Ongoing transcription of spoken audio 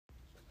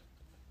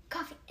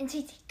and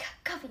sweetie,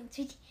 coffee and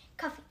sweetie,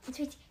 coffee and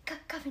sweetie,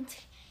 coffee and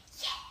sweetie.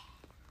 Yeah.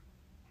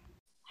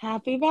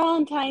 Happy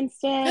Valentine's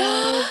Day.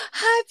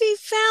 Happy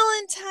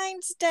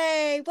Valentine's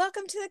Day.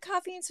 Welcome to the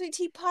Coffee and Sweet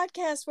Tea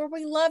podcast, where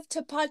we love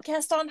to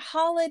podcast on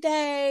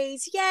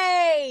holidays.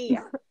 Yay.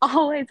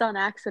 Always on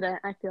accident,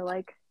 I feel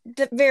like.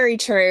 Very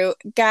true.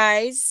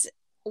 Guys,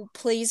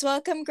 please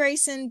welcome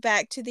Grayson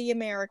back to the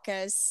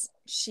Americas.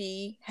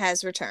 She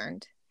has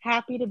returned.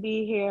 Happy to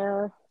be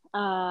here.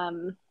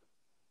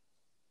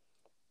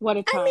 What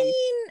a time. I mean,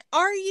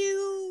 are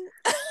you?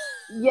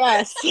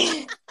 Yes. Because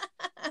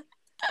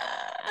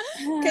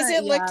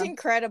it looked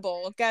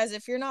incredible. Guys,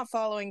 if you're not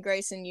following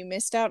Grayson, you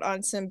missed out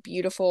on some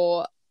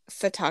beautiful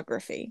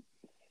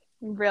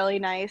Really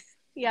nice.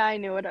 Yeah, I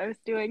knew what I was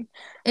doing.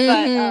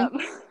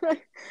 Mm-hmm.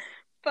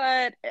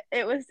 But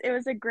it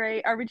was a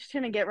great. Are we just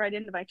gonna get right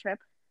into my trip?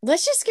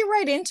 Let's just get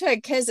right into it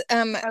because,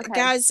 Okay.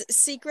 guys,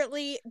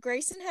 secretly,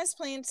 Grayson has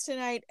plans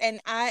tonight,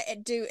 and I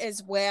do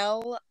as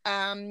well.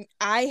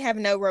 I have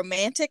no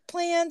romantic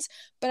plans,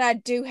 but I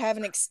do have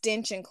an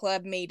extension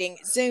club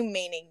Zoom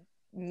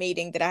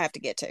meeting that I have to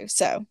get to.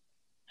 So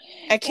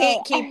I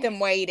can't keep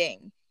them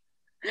waiting.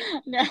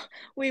 No,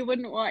 we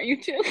wouldn't want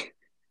you to.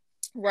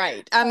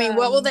 Right. I mean,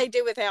 what will they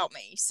do without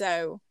me?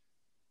 So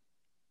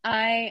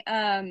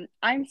I'm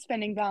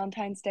spending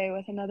Valentine's Day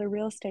with another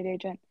real estate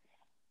agent.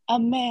 A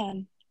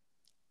man.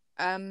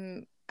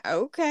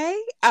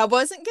 Okay. I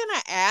wasn't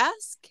gonna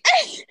ask.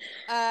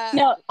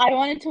 No, I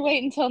wanted to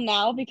wait until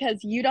now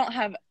because you don't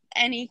have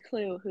any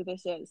clue who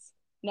this is.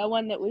 No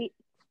one that we.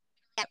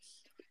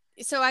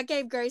 So I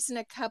gave Grayson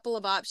a couple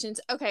of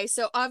options. Okay,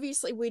 so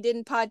obviously we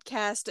didn't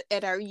podcast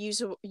at our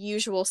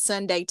usual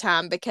Sunday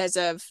time because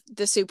of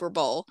the Super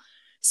Bowl,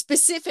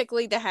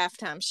 specifically the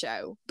halftime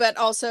show, but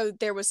also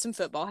there was some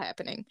football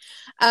happening.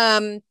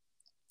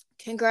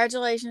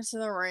 Congratulations to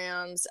the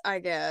Rams, I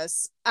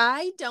guess.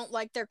 I don't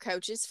like their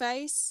coach's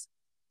face.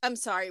 I'm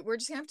sorry. We're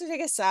just going to have to take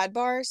a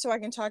sidebar so I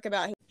can talk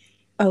about him.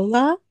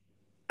 Hola?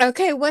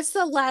 Okay, what's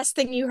the last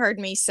thing you heard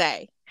me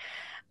say?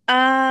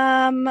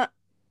 I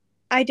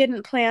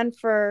didn't plan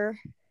for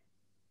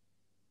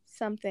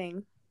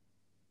something.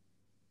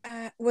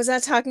 Was I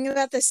talking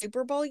about the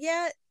Super Bowl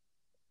yet?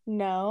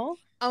 No.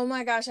 Oh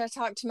my gosh, I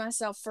talked to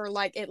myself for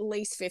like at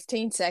least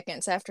 15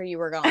 seconds after you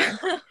were gone.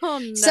 Oh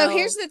no. So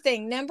here's the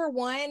thing. Number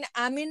one,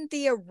 I'm in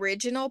the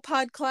original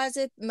pod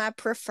closet, my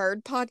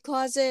preferred pod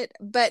closet,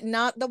 but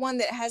not the one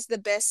that has the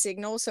best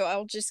signal. So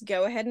I'll just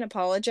go ahead and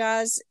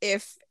apologize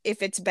if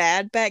it's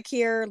bad back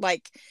here.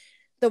 Like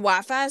the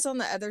Wi-Fi is on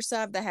the other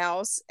side of the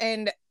house,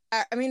 and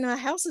I mean, my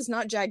house is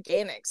not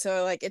gigantic,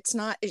 so like it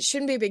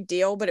shouldn't be a big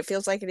deal, but it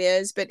feels like it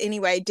is. But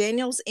anyway,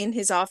 Daniel's in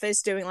his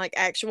office doing like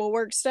actual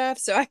work stuff,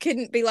 so I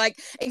couldn't be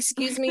like,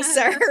 excuse me,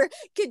 sir,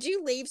 could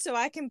you leave so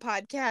I can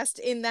podcast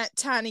in that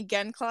tiny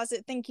gun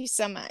closet? Thank you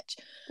so much.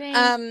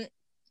 Thanks.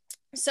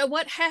 So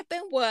what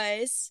happened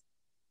was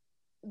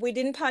we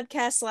didn't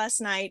podcast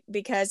last night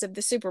because of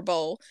the Super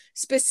Bowl,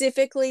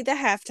 specifically the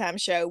halftime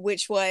show,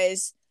 which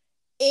was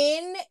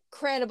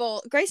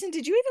incredible. Grayson,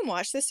 did you even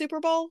watch the Super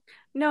Bowl?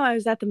 No, I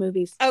was at the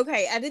movies.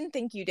 Okay, I didn't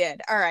think you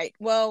did. All right.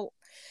 Well,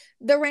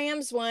 the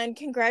Rams won.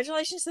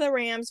 Congratulations to the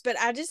Rams, but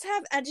I just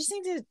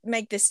need to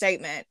make this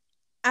statement.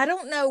 I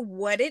don't know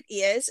what it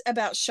is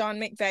about Sean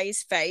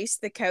McVay's face,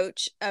 the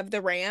coach of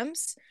the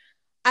Rams.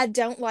 I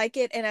don't like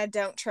it and I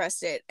don't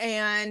trust it.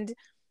 And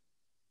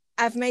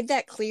I've made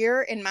that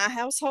clear in my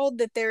household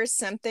that there is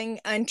something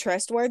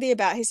untrustworthy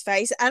about his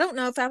face. I don't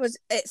know if I was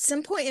at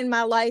some point in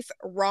my life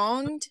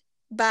wronged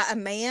by a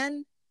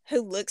man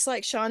who looks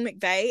like Sean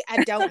McVay.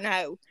 I don't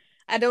know.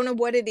 I don't know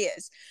what it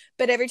is.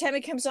 But every time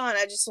it comes on,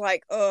 I just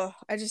like, oh,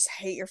 I just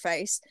hate your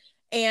face.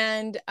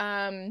 And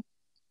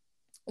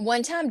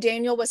one time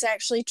Daniel was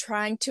actually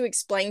trying to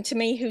explain to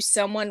me who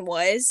someone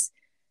was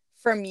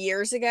from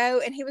years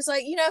ago, and he was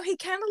like, you know, he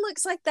kind of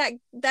looks like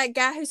that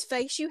guy whose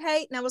face you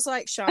hate. And I was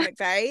like, Sean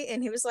McVay.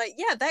 And he was like,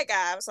 yeah, that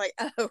guy. I was like,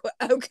 oh,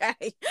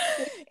 okay.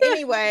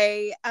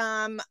 Anyway,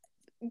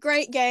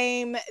 great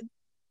game.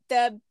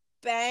 The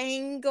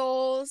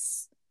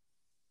Bengals,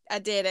 I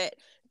did it.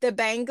 The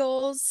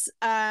Bengals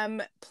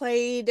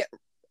played,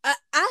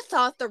 I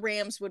thought the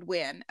Rams would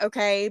win,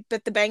 okay?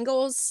 But the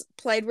Bengals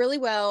played really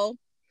well.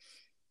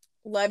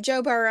 Love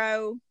Joe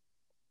Burrow.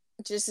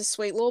 Just a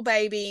sweet little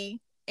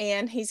baby.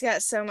 And he's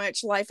got so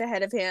much life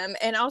ahead of him.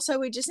 And also,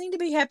 we just need to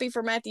be happy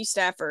for Matthew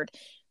Stafford.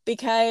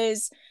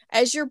 Because,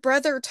 as your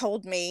brother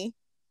told me,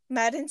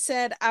 Madden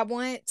said, I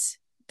want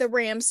the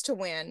Rams to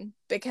win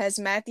because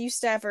Matthew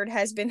Stafford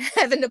has been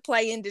having to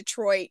play in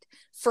Detroit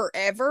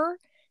forever,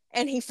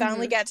 and he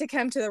finally got to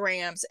come to the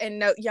Rams. And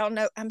no, y'all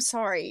know, I'm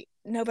sorry,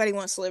 nobody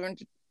wants to live in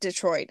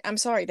Detroit. I'm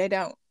sorry, they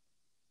don't.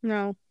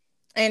 No.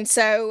 And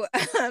so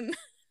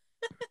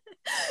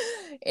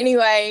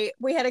anyway,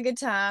 we had a good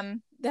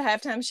time. The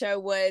halftime show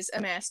was a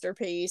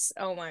masterpiece.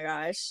 Oh my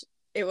gosh,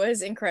 it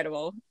was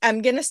incredible.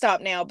 I'm gonna stop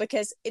now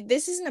because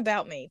this isn't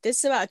about me, this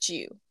is about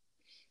you.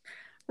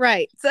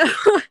 Right.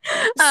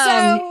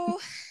 So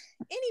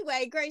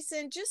anyway,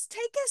 Grayson, just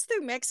take us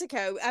through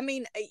Mexico. I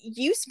mean,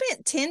 you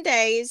spent 10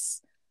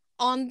 days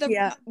on the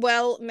Yeah.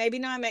 well, maybe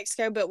not in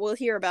Mexico, but we'll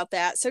hear about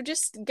that. So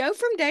just go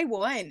from day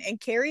one and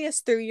carry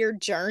us through your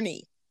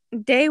journey.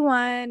 Day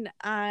one,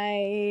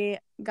 I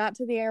got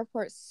to the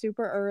airport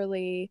super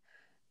early.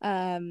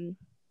 And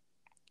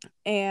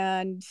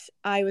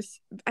I was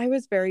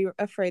very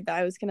afraid that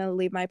I was gonna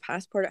leave my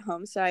passport at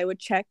home. So I would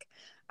check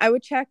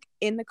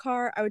in the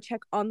car, I would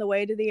check on the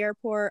way to the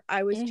airport.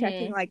 I was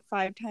checking like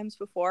 5 times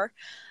before.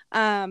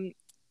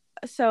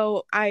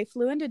 So I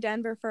flew into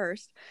Denver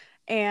first.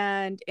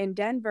 And in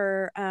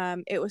Denver,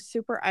 it was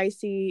super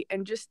icy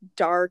and just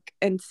dark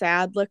and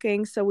sad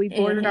looking. So we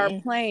boarded our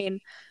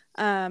plane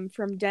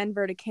from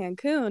Denver to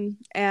Cancun,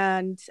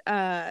 and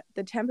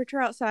the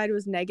temperature outside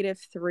was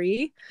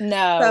 -3.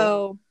 No.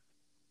 So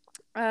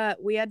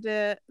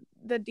the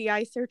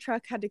de-icer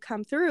truck had to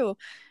come through,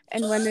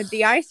 and when the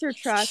de-icer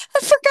truck I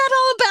forgot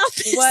all about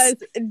this. was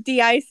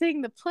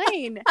de-icing the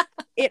plane,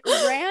 it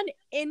ran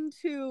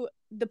into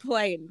the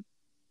plane.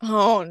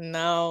 Oh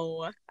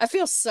no. I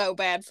feel so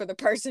bad for the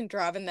person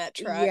driving that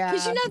truck.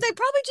 Because Yeah. they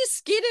probably just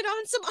skidded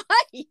on some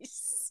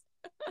ice.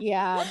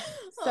 Yeah.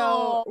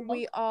 So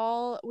we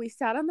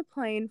sat on the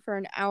plane for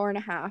an hour and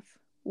a half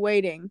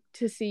waiting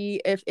to see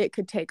if it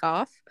could take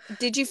off.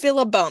 Did you feel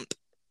a bump?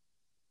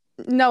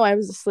 No, I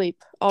was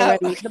asleep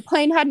already. Oh, okay. The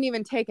plane hadn't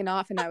even taken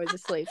off and I was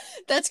asleep.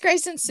 That's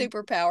Grayson's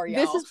superpower,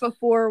 y'all. This is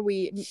before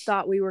we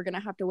thought we were going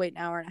to have to wait an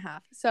hour and a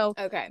half. So,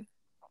 okay.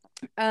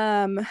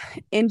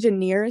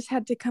 Engineers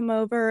had to come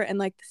over, and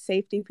like the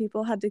safety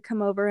people had to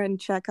come over and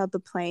check out the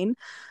plane.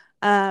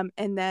 And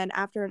then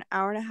after an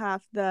hour and a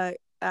half, the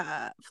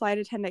flight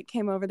attendant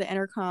came over the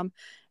intercom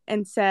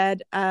and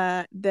said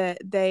that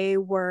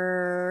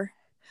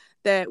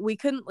we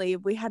couldn't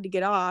leave. We had to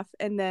get off.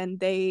 And then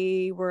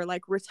they were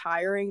like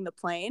retiring the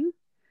plane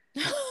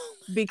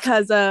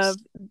because of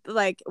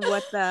like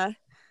what the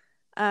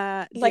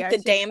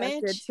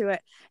damage did to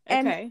it.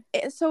 And okay.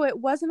 So it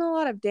wasn't a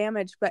lot of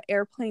damage, but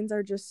airplanes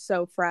are just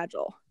so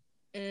fragile.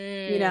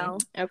 You know?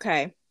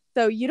 Okay.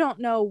 So you don't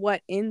know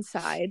what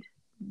inside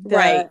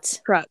the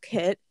truck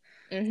hit.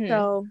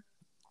 So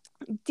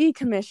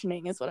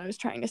decommissioning is what I was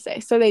trying to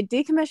say. So they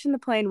decommissioned the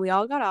plane. We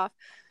all got off.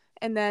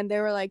 And then they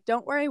were like,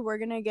 "Don't worry, we're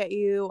gonna get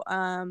you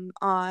on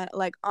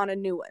a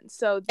new one."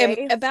 So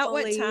they about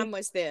what time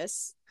was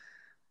this?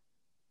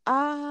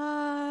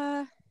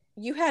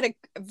 You had a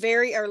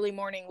very early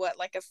morning, what,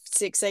 like a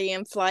 6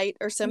 a.m. flight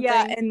or something?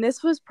 Yeah, and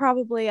this was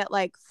probably at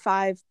like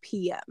 5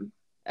 p.m.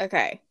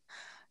 Okay.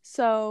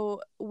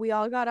 So we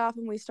all got off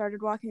and we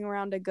started walking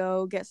around to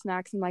go get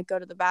snacks and like go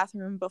to the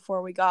bathroom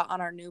before we got on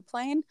our new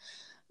plane.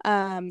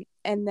 And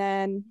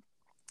then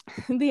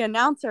the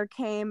announcer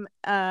came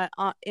in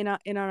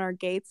on our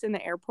gates in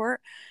the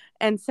airport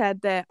and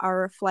said that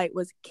our flight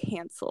was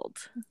canceled.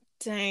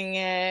 Dang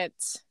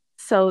it.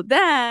 So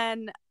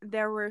then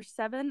there were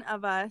 7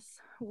 of us.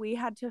 We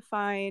had to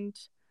find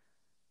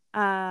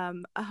a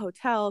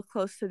hotel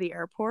close to the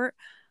airport.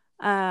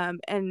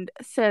 And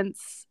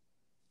since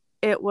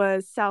it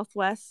was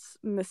Southwest's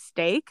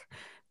mistake,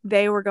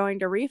 they were going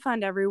to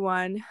refund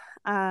everyone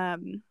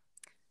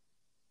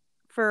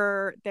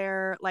for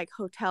their like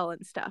hotel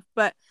and stuff.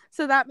 But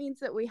so that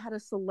means that we had a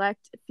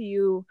select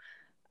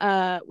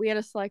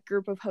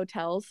group of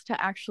hotels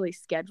to actually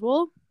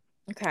schedule.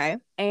 Okay.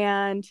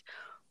 And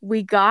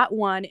we got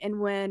one, and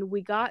when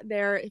we got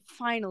there,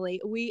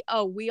 finally, we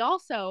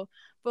also,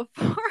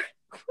 before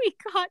we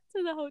got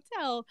to the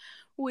hotel,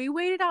 we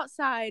waited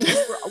outside.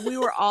 We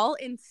were all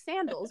in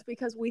sandals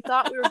because we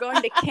thought we were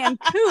going to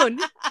Cancun.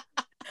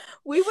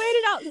 We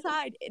waited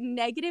outside in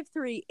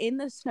 -3 in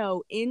the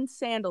snow in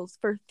sandals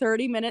for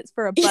 30 minutes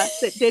for a bus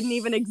that didn't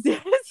even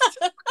exist.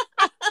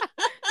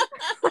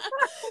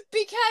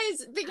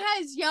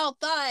 because y'all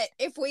thought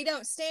if we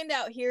don't stand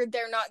out here,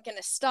 they're not going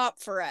to stop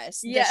for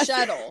us. Yes. The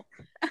shuttle.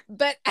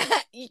 But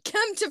you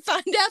come to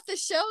find out the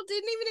shuttle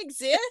didn't even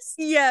exist.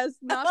 Yes,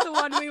 not the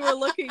one we were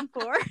looking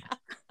for.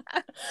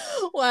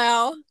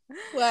 Wow.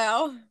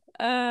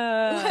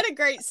 What a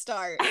great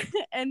start.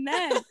 And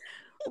then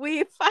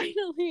we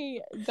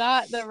finally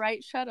got the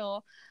right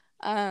shuttle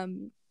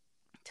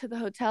to the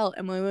hotel,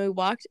 and when we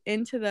walked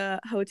into the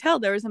hotel,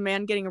 there was a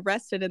man getting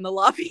arrested in the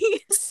lobby.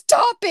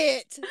 Stop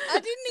it! I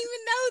didn't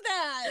even know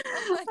that.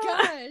 Oh my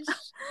gosh.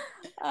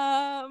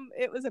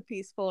 It was a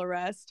peaceful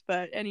arrest,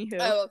 but anywho.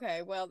 Oh,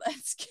 okay. Well,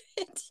 that's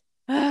good.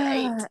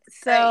 Great.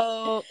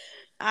 So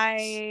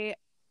I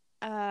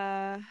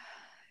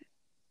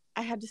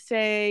had to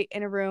stay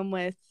in a room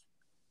with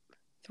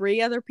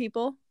 3 other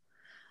people.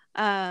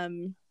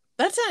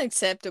 That's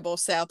unacceptable,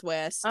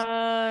 Southwest.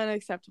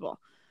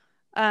 Unacceptable.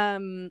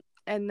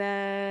 And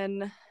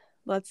then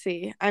let's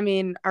see. I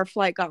mean, our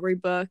flight got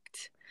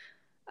rebooked.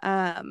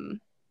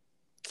 And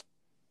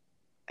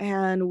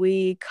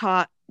we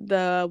caught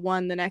the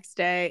one the next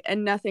day,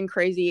 and nothing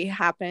crazy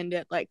happened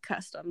at like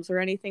customs or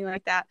anything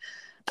like that.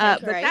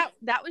 But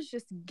that was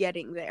just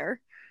getting there.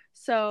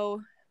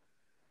 So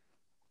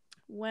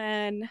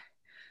when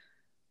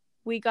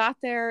we got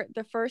there,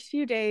 the first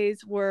few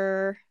days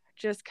were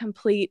just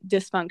complete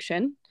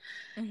dysfunction.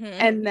 Mm-hmm.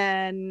 And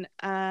then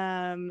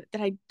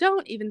that I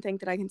don't even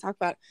think that I can talk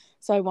about,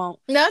 so I won't.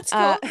 No, it's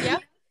cool. Yeah.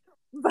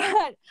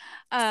 But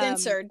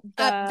censored.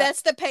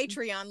 That's the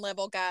Patreon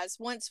level, guys.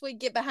 Once we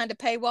get behind a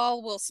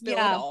paywall, we'll spill it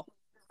all.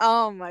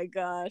 Oh my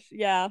gosh.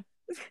 Yeah.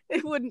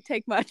 It wouldn't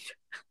take much.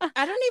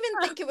 I don't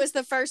even think it was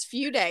the first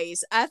few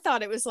days. I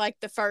thought it was like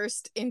the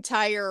first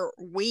entire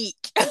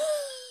week.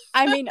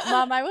 I mean,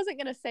 Mom, I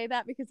wasn't going to say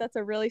that because that's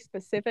a really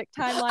specific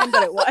timeline,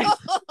 but it was.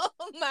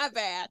 My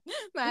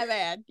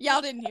bad.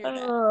 Y'all didn't hear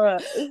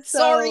that.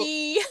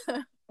 Sorry.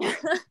 Okay,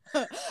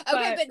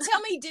 but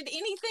tell me, did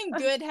anything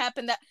good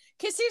happen? That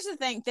because here's the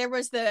thing, there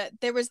was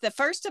the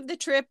first of the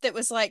trip that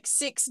was like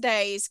 6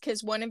 days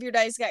because one of your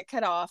days got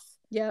cut off.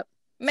 Yep.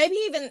 Maybe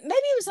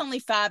it was only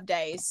 5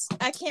 days.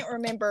 I can't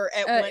remember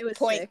at what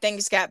point 6.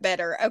 Things got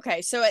better.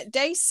 Okay, so at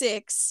day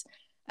 6,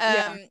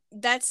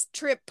 that's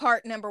trip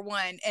part number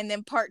 1, and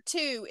then part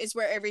 2 is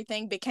where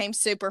everything became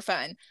super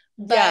fun.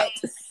 But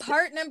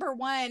part number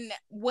 1,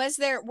 were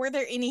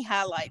there any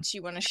highlights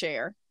you want to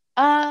share?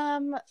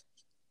 I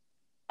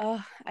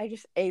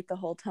just ate the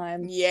whole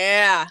time.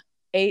 Yeah.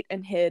 Ate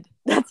and hid.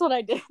 That's what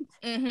I did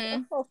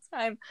the whole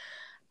time.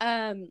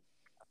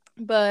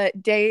 But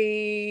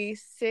day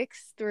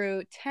 6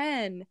 through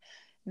 10,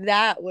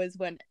 that was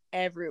when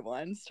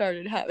everyone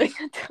started having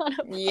a ton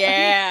of fun.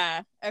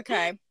 Yeah.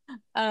 Okay.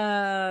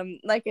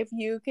 Like if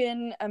you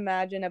can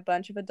imagine a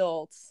bunch of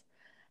adults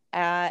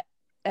at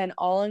an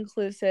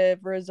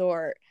all-inclusive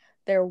resort,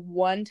 they're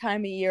one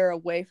time a year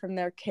away from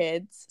their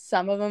kids,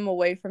 some of them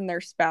away from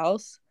their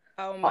spouse.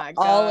 Oh my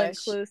gosh. All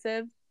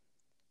inclusive.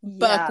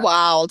 Buck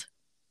wild.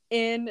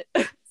 Insane.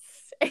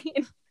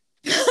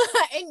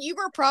 And you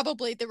were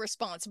probably the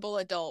responsible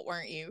adult,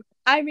 weren't you?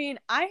 I mean,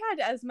 I had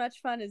as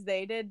much fun as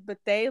they did, but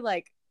they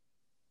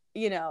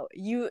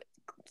you're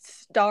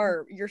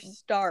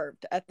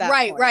starved at that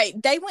point. Right.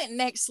 They went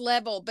next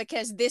level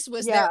because this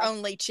was their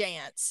only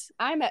chance.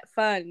 I'm at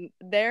fun.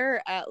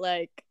 They're at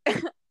like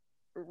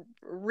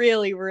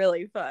really,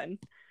 really fun.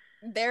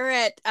 They're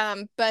at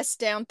Bust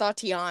Down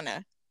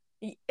Tatiana.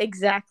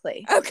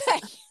 Exactly.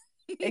 Okay.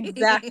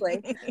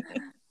 Exactly.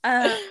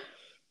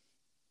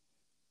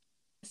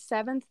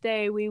 7th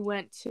day we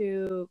went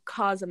to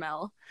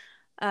Cozumel.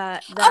 Oh my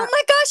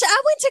gosh,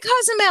 I went to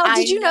Cozumel.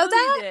 Did you know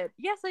that? You did.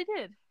 Yes, I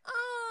did.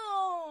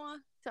 Oh.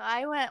 So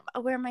I went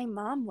where my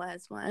mom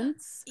was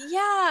once.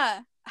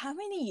 Yeah. How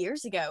many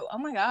years ago? Oh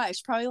my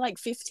gosh, probably like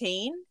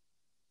 15.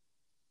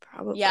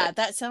 Probably. Yeah,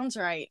 that sounds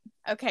right.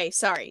 Okay,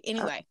 sorry.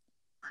 Anyway.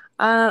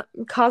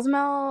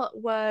 Cozumel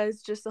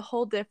was just a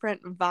whole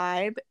different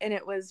vibe, and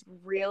it was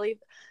really,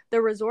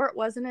 the resort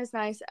wasn't as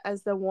nice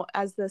as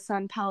the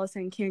Sun Palace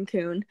in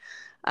Cancun,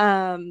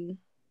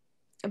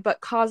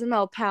 but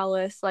Cozumel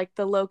Palace, like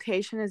the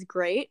location is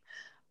great,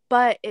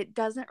 but it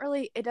doesn't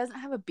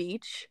have a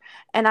beach,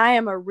 and I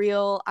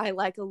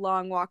like a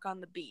long walk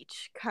on the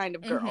beach kind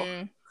of girl.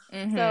 Mm-hmm.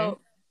 Mm-hmm. So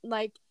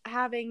like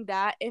having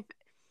that, if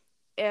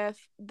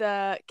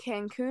the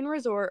Cancun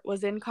resort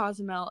was in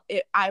Cozumel,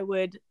 I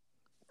would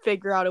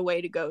figure out a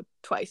way to go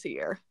twice a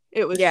year.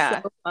 It was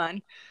so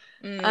fun.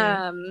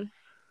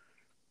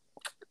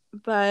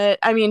 But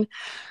I mean,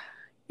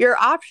 your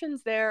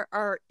options there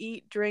are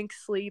eat, drink,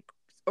 sleep,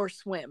 or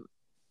swim.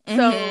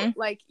 So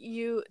like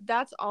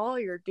that's all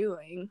you're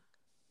doing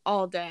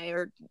all day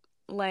or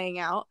laying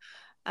out.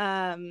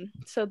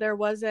 So there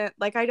wasn't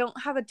like, I don't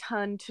have a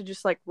ton to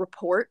just like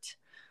report.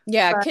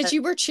 Yeah, because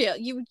you were chill.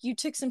 You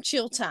took some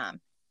chill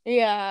time.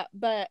 Yeah,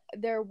 but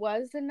there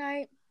was a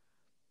night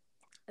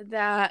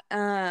that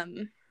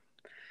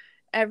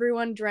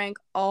everyone drank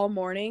all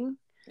morning.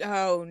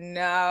 Oh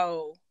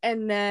no.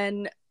 And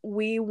then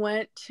we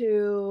went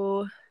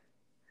to,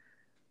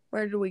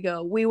 where did we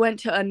go? We went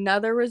to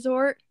another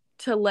resort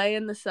to lay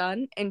in the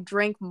sun and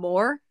drink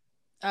more.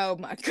 Oh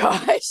my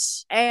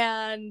gosh.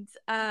 And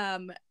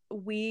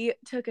we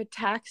took a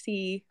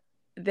taxi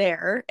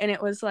there, and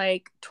it was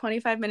like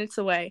 25 minutes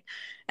away,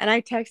 and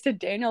I texted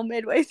Daniel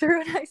midway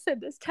through and I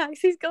said, this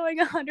taxi's going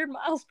 100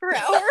 miles per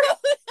hour.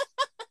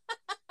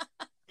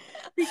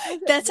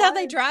 That's how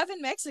they drive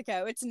in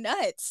Mexico. It's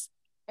nuts.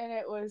 And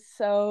it was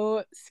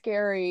so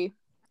scary.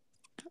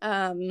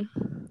 The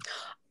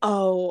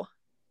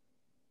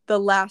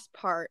last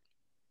part,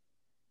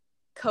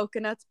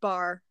 Coconuts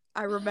Bar.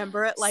 I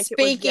remember it like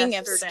Speaking it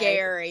was yesterday. Of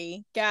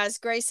scary, guys,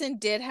 Grayson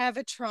did have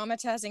a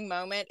traumatizing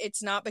moment.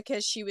 It's not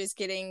because she was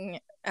getting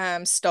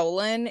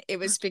stolen. It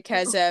was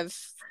because of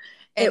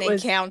an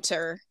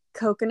encounter.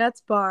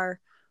 Coconuts Bar.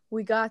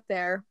 We got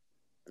there.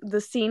 The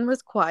scene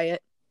was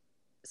quiet.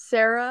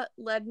 Sarah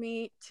led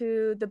me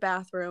to the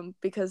bathroom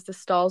because the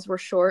stalls were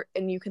short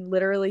and you can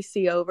literally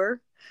see over.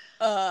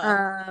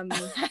 I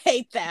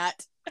hate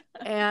that.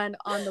 And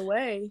on the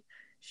way,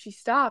 she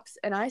stops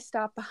and I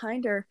stop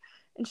behind her.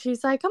 And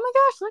she's like, oh my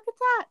gosh, look at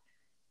that.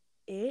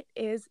 It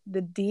is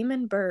the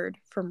demon bird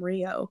from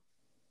Rio.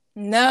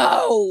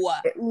 No.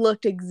 It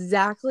looked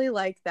exactly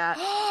like that.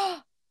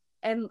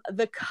 And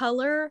the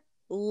color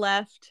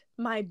left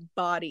my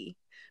body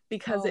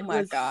because it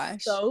was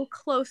so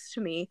close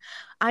to me.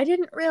 I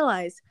didn't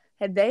realize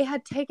they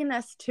had taken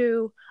us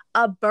to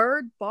a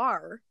bird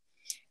bar.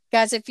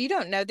 Guys, if you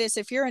don't know this,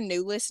 if you're a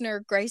new listener,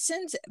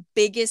 Grayson's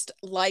biggest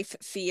life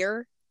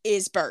fear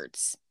is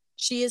birds.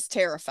 She is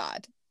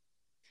terrified.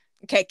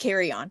 Okay,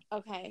 carry on.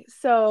 Okay,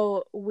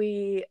 so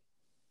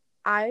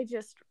I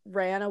just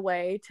ran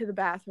away to the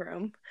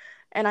bathroom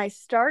and I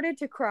started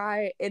to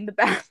cry in the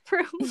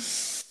bathroom.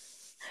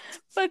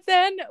 But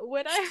then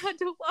when I had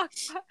to walk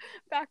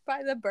back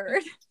by the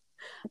bird,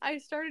 I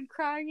started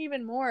crying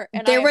even more.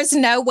 And there was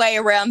no way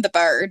around the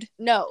bird.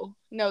 No,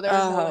 there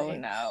was no way.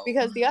 No.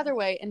 Because the other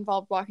way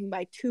involved walking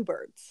by two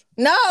birds.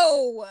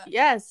 No.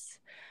 Yes.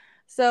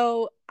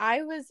 So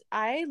I was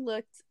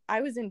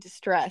in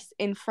distress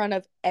in front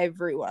of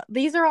everyone.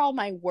 These are all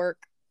my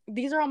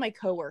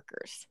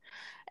coworkers.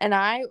 And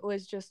I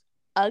was just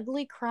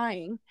ugly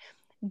crying.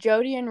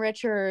 Jody and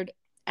Richard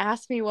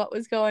asked me what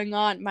was going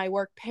on, my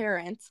work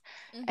parents.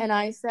 Mm-hmm. And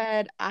I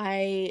said,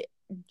 I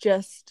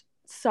just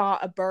saw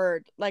a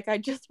bird. Like, I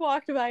just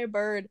walked by a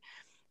bird.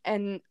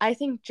 And I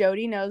think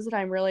Jody knows that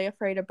I'm really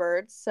afraid of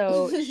birds.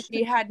 So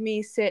she had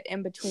me sit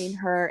in between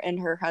her and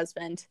her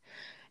husband.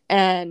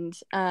 And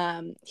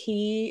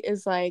he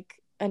is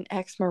like an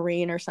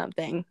ex-Marine or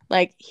something.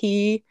 Like,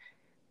 he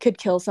could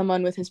kill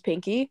someone with his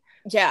pinky.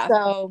 Yeah.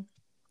 So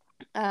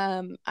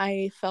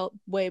I felt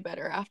way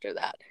better after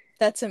that.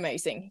 That's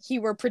amazing.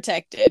 You were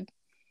protected.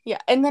 Yeah.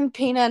 And then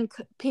Pina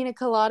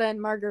Colada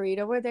and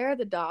Margarita were there,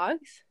 the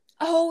dogs.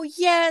 Oh,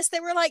 yes.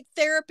 They were like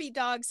therapy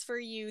dogs for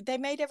you. They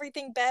made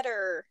everything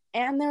better.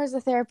 And there was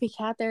a therapy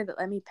cat there that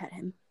let me pet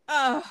him.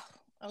 Oh,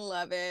 I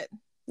love it.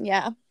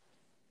 Yeah.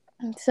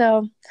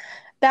 So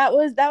that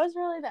was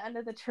really the end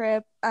of the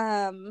trip.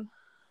 I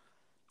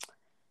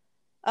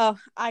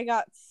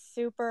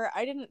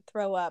didn't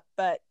throw up,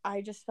 but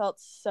I just felt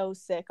so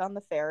sick on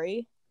the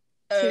ferry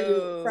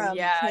from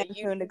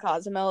Cancun to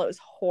Cozumel. It was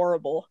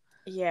horrible.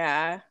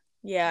 Yeah.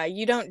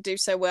 You don't do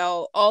so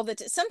well all the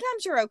time.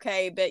 Sometimes you're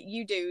okay, but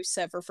you do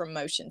suffer from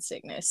motion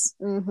sickness.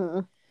 Mm-hmm.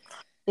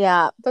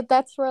 Yeah, but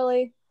that's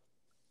really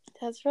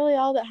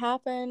all that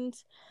happened.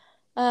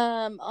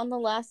 On the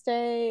last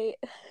day,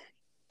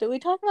 did we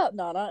talk about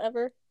Nana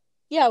ever?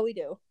 Yeah, we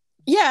do.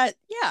 Yeah.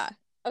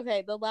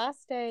 Okay, the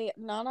last day,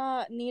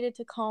 Nana needed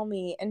to call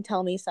me and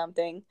tell me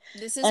something.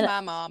 This is my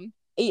mom.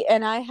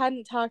 And I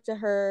hadn't talked to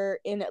her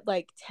in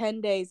like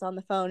 10 days on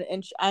the phone,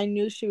 and I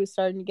knew she was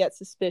starting to get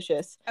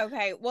suspicious.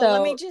 Okay, well,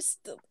 let me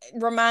just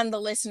remind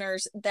the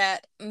listeners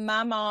that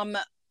my mom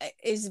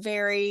is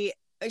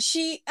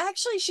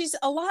she's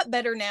a lot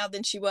better now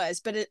than she was,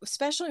 but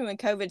especially when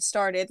COVID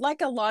started,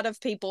 like a lot of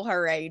people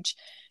her age,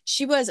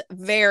 she was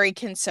very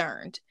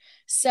concerned.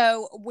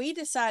 So we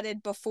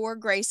decided before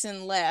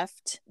Grayson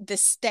left the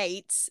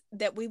States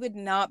that we would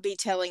not be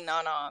telling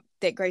Nana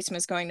that Grayson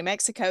was going to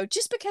Mexico,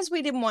 just because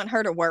we didn't want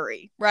her to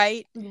worry,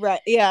 right?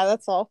 Right. Yeah,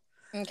 that's all.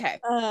 Okay.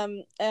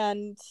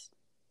 And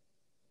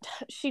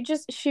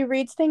she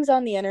reads things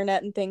on the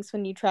internet and thinks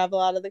when you travel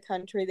out of the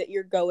country that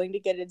you're going to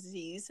get a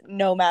disease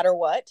no matter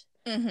what.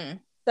 Mm-hmm.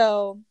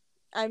 So,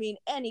 I mean,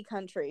 any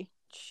country,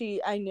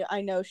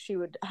 I know she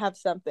would have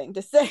something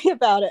to say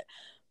about it.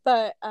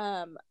 But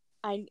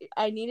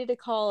I needed to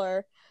call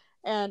her,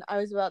 and I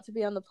was about to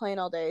be on the plane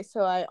all day,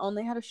 so I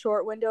only had a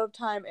short window of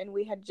time, and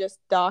we had just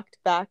docked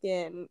back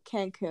in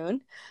Cancun.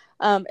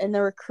 And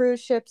there were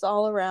cruise ships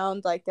all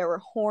around, like there were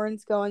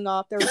horns going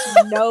off. There was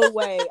no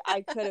way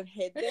I could have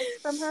hid this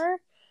from her.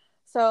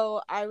 So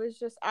I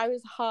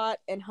was hot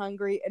and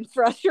hungry and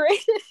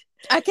frustrated.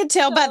 I could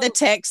tell by the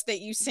text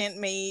that you sent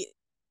me.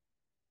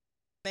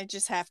 I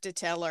just have to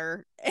tell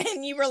her.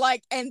 And you were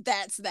like, and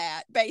that's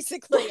that,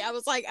 basically. I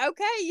was like,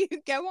 okay, you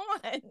go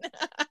on.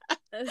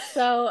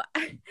 So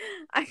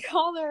I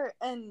called her,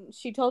 and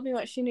she told me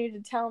what she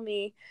needed to tell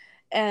me.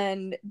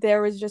 And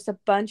there was just a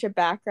bunch of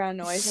background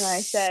noise. And I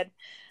said,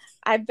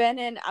 I've been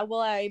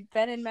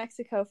in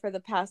Mexico for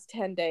the past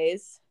 10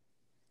 days.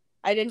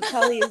 I didn't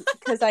tell you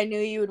because I knew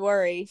you would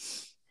worry.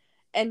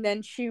 And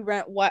then she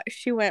went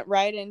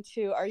right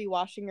into, are you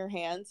washing your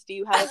hands? Do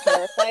you have a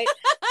parasite?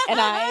 And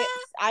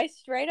I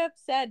straight up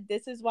said,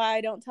 this is why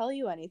I don't tell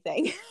you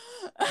anything.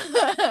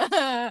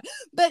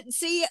 But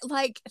see,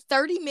 like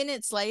 30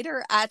 minutes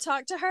later, I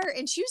talked to her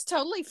and she was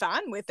totally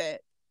fine with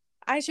it.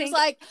 She was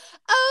like,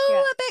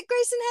 I bet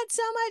Grayson had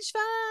so much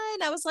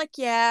fun. I was like,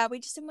 yeah, we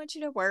just didn't want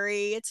you to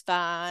worry. It's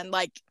fine.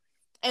 Like,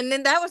 and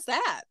then that was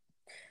that.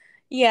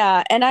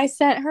 Yeah. And I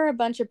sent her a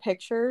bunch of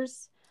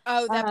pictures.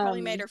 Oh, that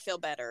probably made her feel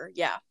better.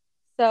 Yeah.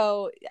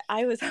 So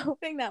I was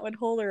hoping that would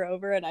hold her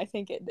over, and I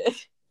think it did.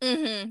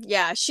 Mm-hmm.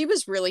 Yeah, she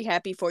was really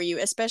happy for you,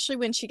 especially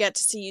when she got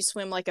to see you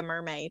swim like a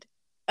mermaid.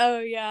 Oh,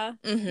 yeah.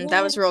 Mm-hmm. Yeah.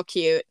 That was real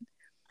cute.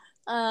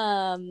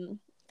 I'm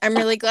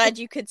really glad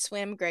you could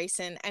swim,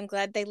 Grayson. I'm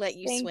glad they let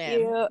you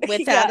swim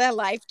without a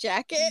life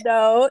jacket.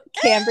 No,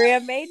 Cambria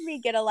made me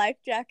get a life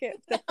jacket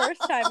the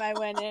first time I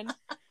went in.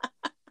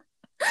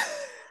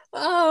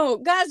 Oh,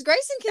 guys,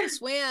 Grayson can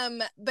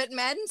swim, but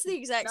Madden's the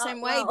exact Not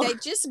same well. way. They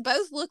just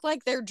both look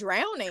like they're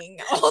drowning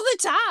all the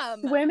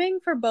time. Swimming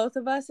for both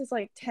of us is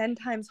like 10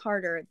 times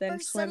harder than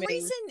For swimming. some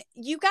reason,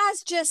 you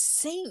guys just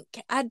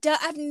sink.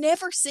 I've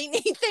never seen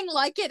anything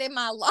like it in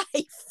my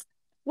life.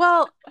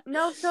 Well,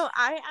 no, so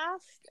I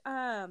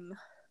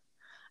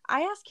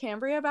asked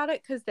Cambria about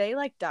it because they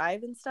like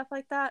dive and stuff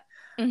like that.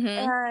 Mm-hmm.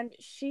 And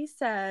she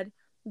said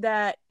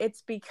that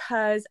it's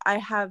because I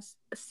have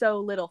so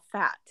little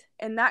fat.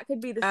 And that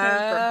could be the same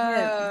for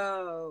him.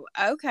 Oh,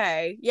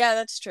 okay. Yeah,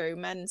 that's true.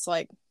 Madden's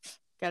like,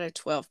 got a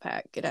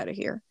 12-pack. Get out of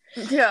here.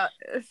 Yeah.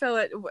 So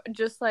it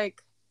just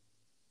like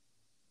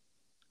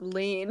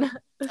lean.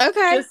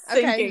 Okay. Just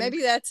Okay. sinking.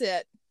 Maybe that's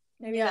it.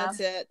 Maybe Yeah. that's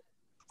it.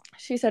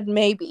 She said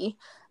maybe.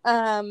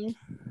 But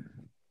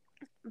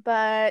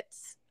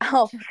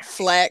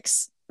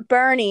Flex.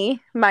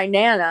 Bernie, my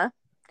nana,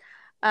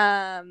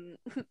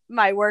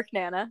 my work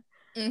nana,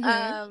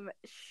 Mm-hmm.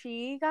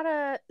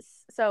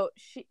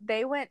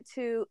 they went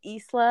to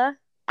Isla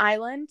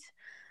Island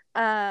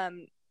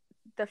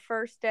the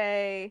first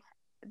day,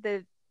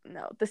 the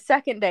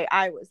second day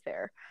I was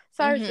there,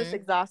 so I was just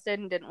exhausted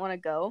and didn't want to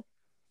go.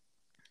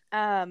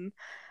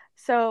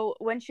 So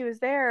when she was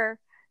there,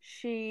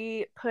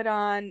 she put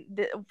on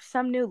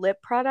some new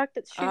lip product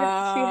that she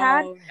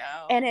had, No.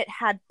 and it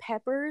had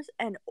peppers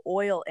and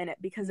oil in it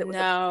because it was a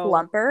No.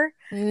 plumper.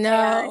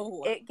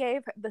 No.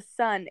 And the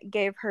sun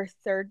gave her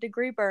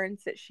 3rd-degree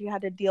burns that she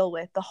had to deal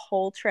with the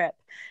whole trip.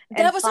 That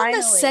And was on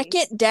the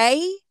second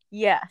day?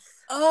 Yes.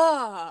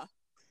 Oh.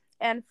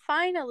 And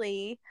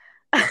finally,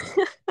 on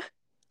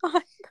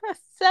the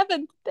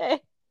 7th day,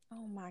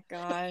 Oh my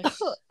gosh.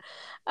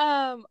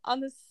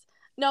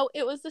 no,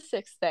 it was the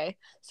 6th day.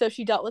 So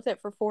she dealt with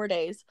it for 4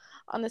 days.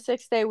 On the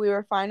 6th day, we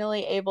were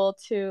finally able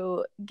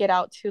to get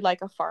out to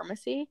like a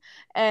pharmacy.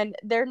 And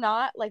they're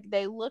not like,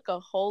 they look a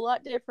whole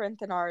lot different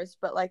than ours,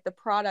 but like the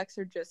products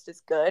are just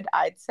as good,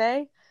 I'd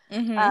say.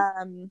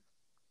 Mm-hmm.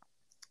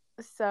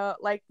 So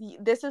like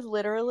this is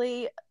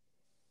literally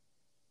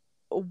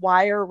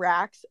wire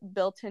racks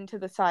built into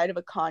the side of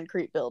a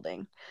concrete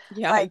building.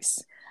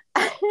 Yikes.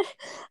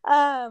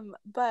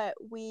 But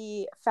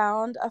we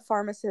found a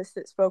pharmacist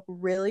that spoke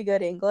really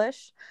good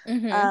English.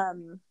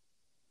 Mm-hmm.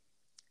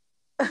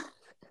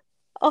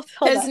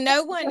 Because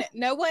no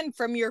one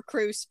from your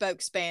crew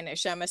spoke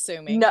Spanish, I'm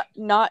assuming. No,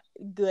 not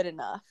good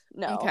enough.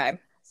 No. Okay.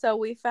 So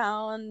we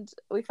found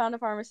a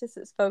pharmacist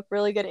that spoke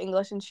really good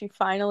English, and she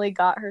finally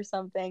got her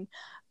something.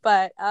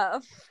 But all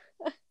the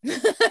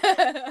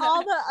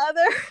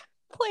other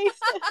places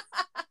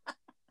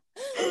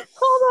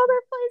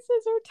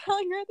were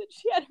telling her that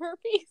she had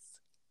herpes.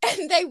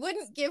 And they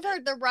wouldn't give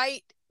her the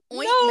right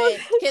ointment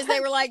because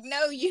they were like,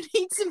 no, you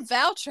need some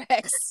Valtrex.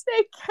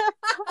 They kept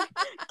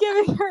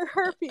giving her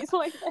herpes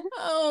ointment.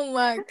 Oh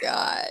my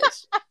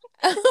gosh.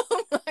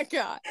 Oh my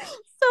god.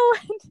 So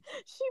when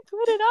she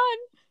put it on,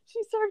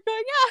 she started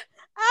going,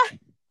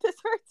 this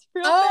hurts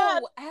real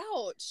bad.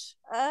 Oh, ouch.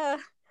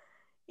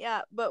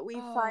 Yeah, but we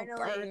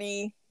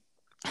finally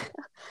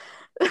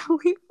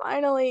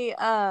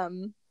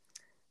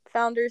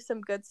found her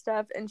some good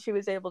stuff, and she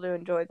was able to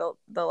enjoy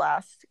the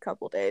last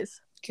couple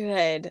days.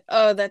 Good.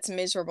 Oh, that's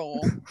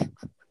miserable.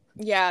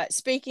 Yeah,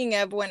 speaking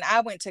of, when I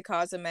went to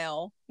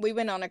Cozumel, we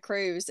went on a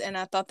cruise, and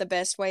I thought the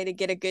best way to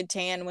get a good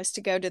tan was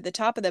to go to the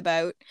top of the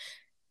boat.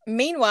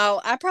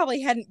 Meanwhile, I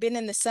probably hadn't been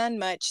in the sun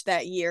much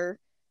that year,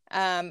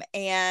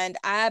 and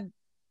I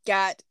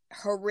got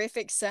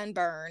horrific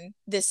sunburn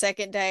the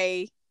second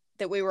day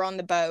that we were on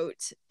the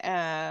boat,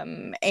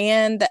 and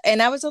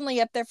I was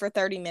only up there for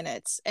 30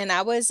 minutes, and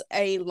I was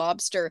a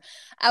lobster.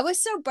 I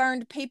was so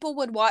burned, people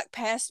would walk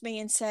past me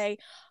and say,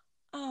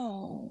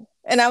 oh,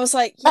 and I was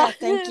like, yeah,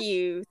 thank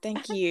you.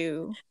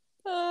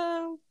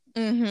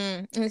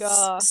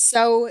 It's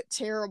so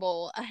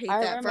terrible. I hate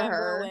that for her. I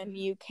remember when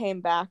you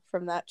came back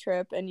from that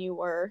trip and you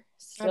were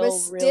still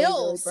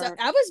really burnt.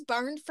 I was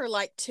burned for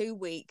like 2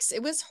 weeks.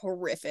 It was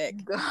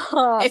horrific.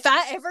 God. If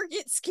I ever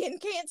get skin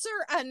cancer,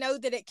 I know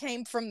that it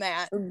came from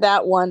that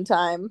one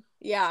time.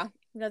 Yeah,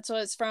 that's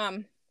what it's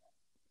from.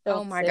 Don't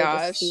oh my say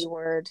gosh, the C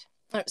word.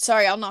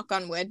 Sorry, I'll knock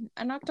on wood.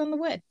 I knocked on the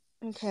wood.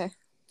 Okay.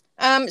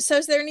 So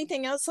is there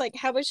anything else? Like,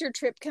 how was your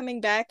trip coming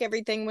back?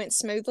 Everything went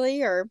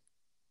smoothly, or?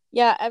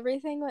 Yeah,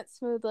 everything went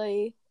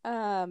smoothly.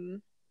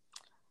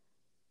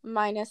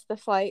 Minus the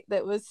flight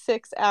that was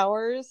 6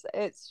 hours.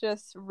 It's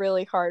just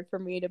really hard for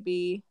me to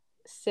be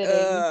sitting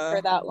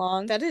for that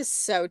long. That is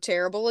so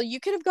terrible. You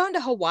could have gone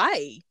to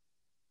Hawaii.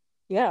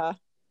 Yeah.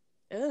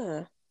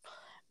 Ugh.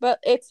 But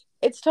it's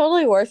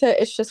totally worth it.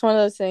 It's just one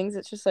of those things.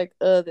 It's just like,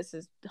 this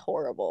is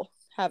horrible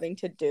having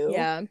to do.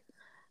 Yeah.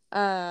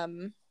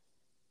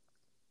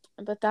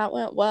 But that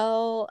went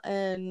well,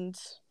 and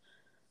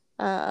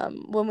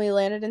when we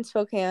landed in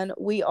Spokane,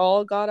 we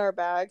all got our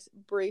bags,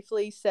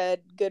 briefly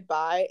said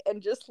goodbye,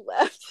 and just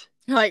left.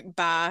 Like,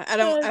 bye.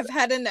 I've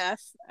had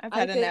enough.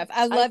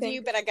 I love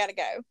you, but I gotta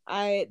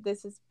go.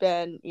 This has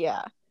been,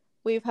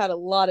 we've had a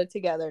lot of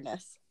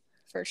togetherness.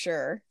 For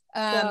sure.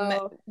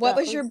 What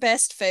was your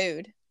best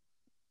food?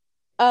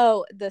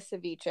 Oh, the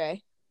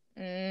ceviche.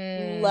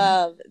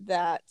 Love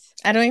that.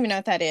 I don't even know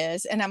what that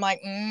is. And I'm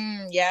like,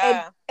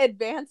 yeah.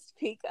 Advanced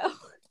pico.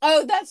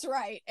 Oh, that's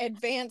right.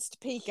 Advanced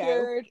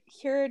pico.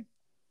 Cured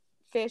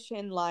fish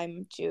in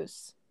lime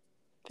juice.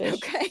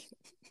 Okay.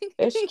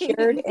 Fish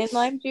cured in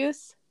lime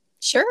juice.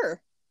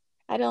 Sure.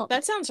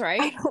 That sounds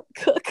right. I don't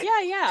cook.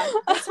 Yeah.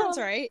 That sounds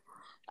right.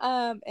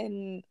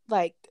 And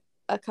like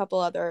a couple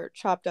other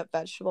chopped up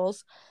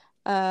vegetables.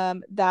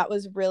 That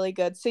was really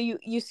good. So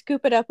you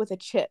scoop it up with a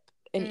chip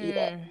and eat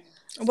it.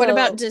 What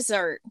about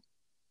dessert?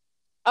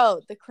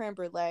 Oh, the creme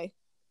brulee.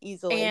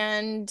 Easily.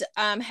 And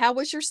how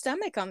was your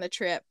stomach on the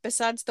trip,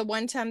 besides the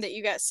one time that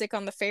you got sick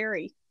on the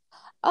ferry?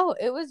 Oh,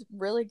 it was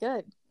really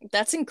good.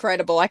 That's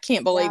incredible. I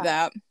can't believe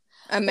that.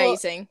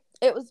 Amazing.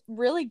 Well, it was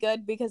really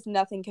good because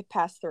nothing could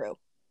pass through.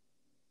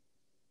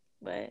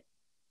 What?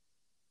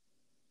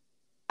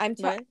 I'm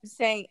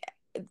saying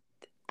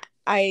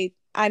I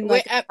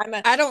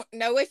don't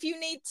know if you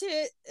need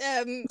to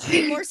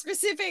be more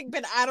specific,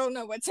 but I don't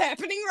know what's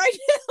happening right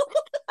now.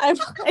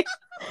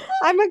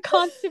 I'm a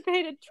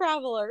constipated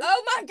traveler.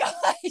 Oh my gosh,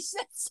 that's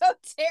so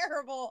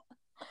terrible.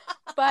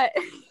 But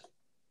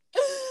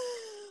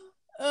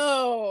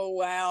oh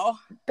wow.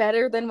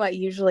 Better than what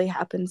usually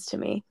happens to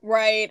me.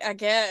 Right, I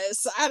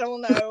guess. I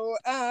don't know.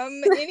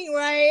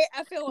 Anyway,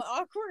 I feel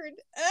awkward.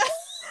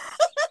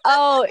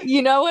 Oh,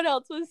 you know what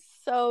else was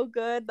so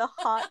good? The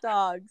hot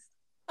dogs.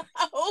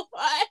 Oh,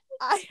 what?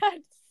 I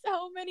had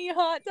so many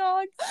hot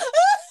dogs.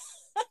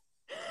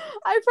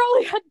 I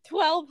probably had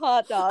 12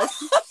 hot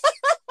dogs.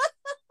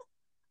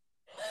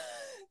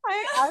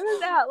 I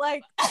was at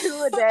like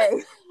 2 a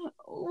day.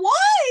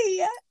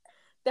 Why?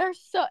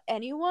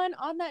 Anyone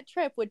on that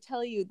trip would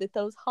tell you that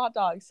those hot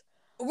dogs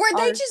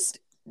they just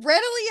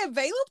readily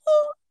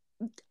available?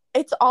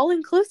 It's all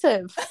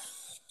inclusive.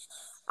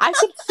 I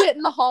could sit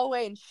in the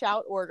hallway and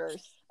shout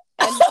orders,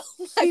 and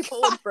people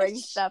would bring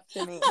stuff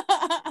to me.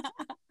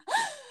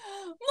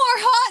 More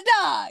hot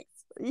dogs.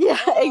 Yeah,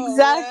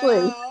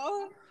 exactly.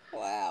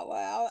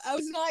 Wow. I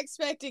was not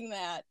expecting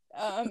that.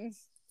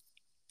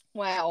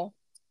 Wow.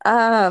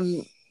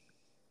 But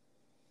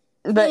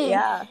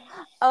yeah.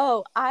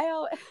 Oh,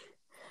 I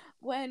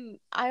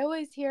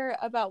always hear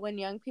about when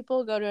young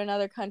people go to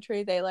another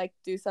country, they like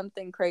do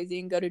something crazy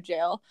and go to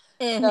jail.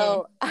 Mm-hmm.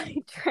 So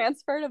I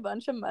transferred a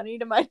bunch of money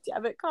to my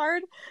debit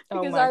card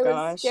because I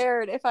was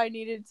scared if I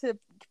needed to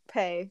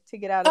pay to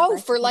get out of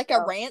Mexico. For like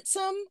a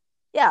ransom?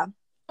 Yeah.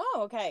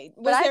 Oh, okay.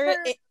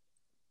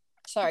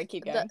 Sorry,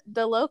 keep going.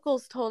 The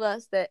locals told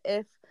us that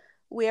if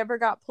we ever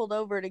got pulled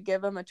over, to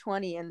give them a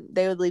 20 and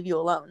they would leave you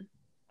alone.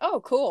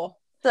 Oh, cool.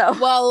 So,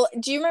 well,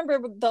 do you remember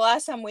the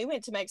last time we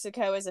went to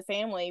Mexico as a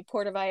family,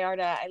 Puerto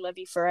Vallarta, I love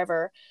you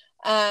forever.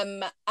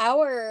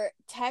 Our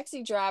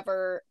taxi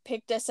driver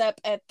picked us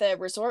up at the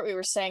resort we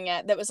were staying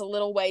at that was a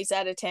little ways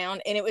out of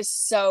town, and it was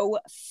so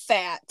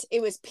fat.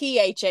 It was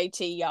PHAT,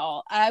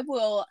 y'all. I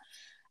will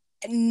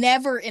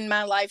never in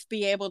my life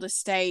be able to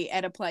stay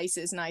at a place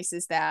as nice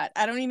as that.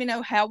 I don't even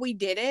know how we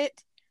did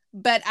it,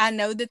 but I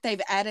know that they've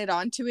added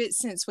on to it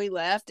since we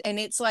left, and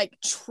it's like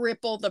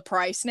triple the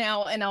price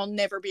now, and I'll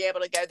never be able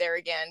to go there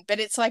again. But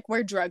it's like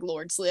where drug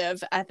lords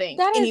live, I think.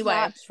 That is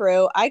not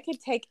true. I could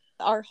take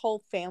our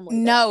whole family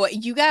there. No,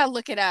 you gotta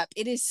look it up.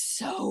 It is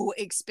so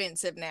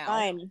expensive now.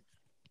 Fine.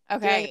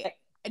 Okay.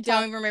 I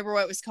don't even remember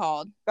what it was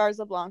called.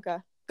 Garza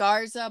Blanca.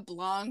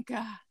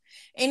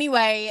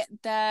 Anyway,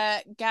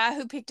 the guy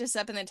who picked us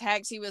up in the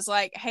taxi was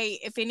like, hey,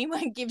 if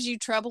anyone gives you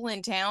trouble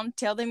in town,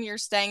 tell them you're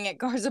staying at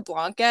Garza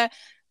Blanca.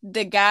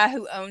 The guy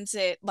who owns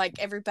it, like,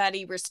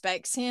 everybody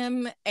respects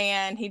him,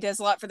 and he does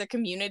a lot for the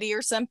community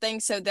or something,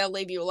 so they'll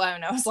leave you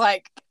alone. I was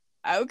like,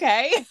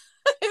 okay. It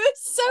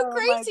was so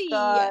crazy.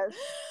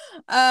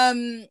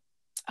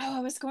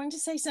 I was going to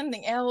say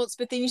something else,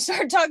 but then you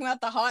started talking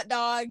about the hot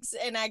dogs,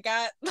 and I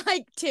got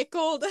like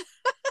tickled.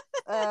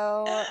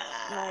 Oh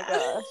my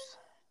gosh.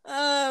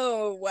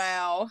 Oh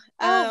wow.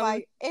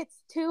 It's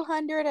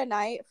 $200 a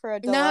night for a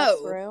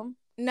deluxe room.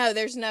 No,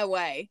 there's no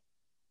way.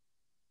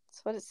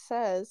 That's what it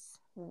says.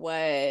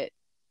 What?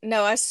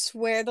 No, I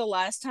swear the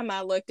last time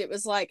I looked, it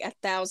was like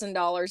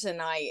 $1,000 a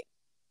night.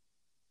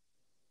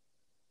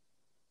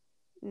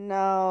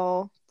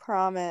 No,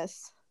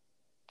 promise.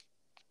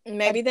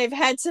 Maybe they've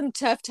had some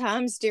tough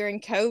times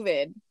during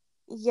COVID.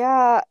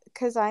 Yeah,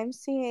 because I'm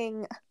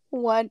seeing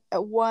one.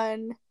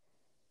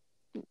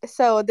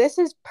 So this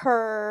is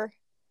per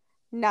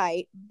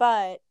night,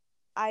 but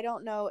I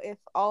don't know if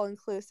all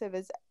inclusive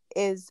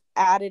is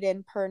added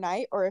in per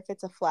night or if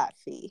it's a flat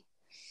fee.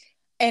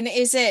 And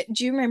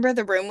do you remember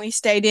the room we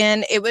stayed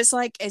in? It was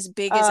like as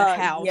big as a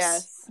house.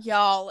 Yes.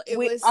 Y'all, it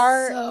was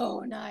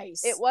so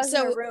nice. It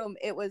wasn't a room,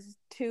 it was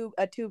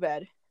a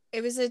 2-bed.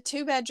 It was a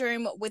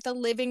 2-bedroom with a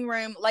living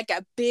room, like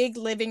a big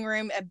living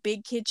room, a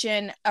big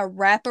kitchen, a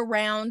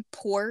wraparound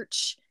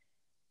porch,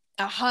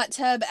 a hot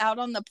tub out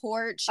on the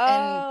porch.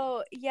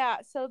 Oh, yeah.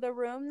 So the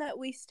room that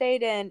we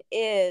stayed in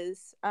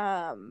is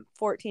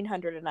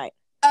 $1,400 a night.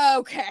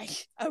 Okay.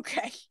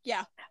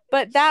 Yeah.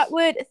 But that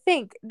would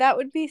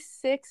be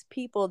 6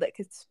 people that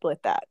could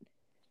split that.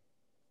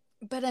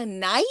 But a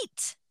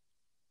night?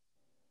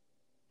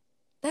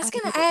 That's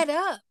gonna add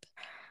up.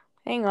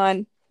 Hang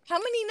on. How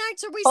many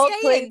nights are we Hold,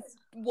 staying? please.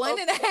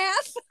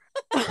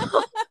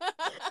 1.5.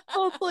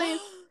 Hold, please.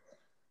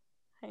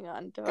 Hang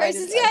on.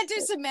 Grayson's gotta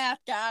do some math,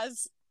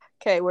 guys.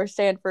 Okay, we're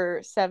staying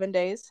for 7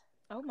 days.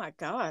 Oh my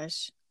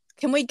gosh.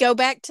 Can we go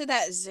back to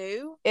that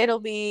zoo? It'll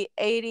be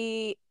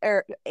 80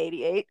 or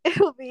 88.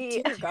 It'll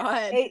be Dear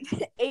God.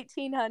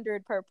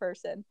 1,800 per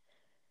person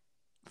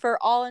for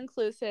all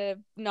inclusive,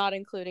 not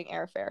including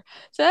airfare.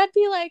 So that'd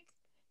be like,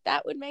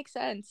 that would make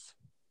sense.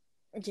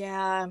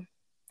 Yeah.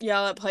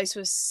 Yeah, that place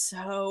was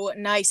so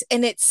nice.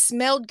 And it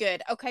smelled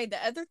good. Okay,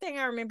 the other thing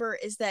I remember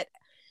is that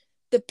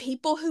the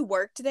people who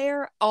worked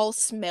there all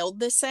smelled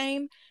the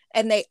same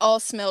and they all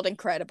smelled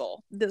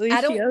incredible.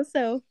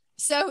 Delicioso.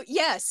 So,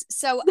 yes.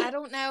 So, I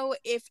don't know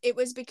if it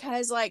was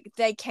because, like,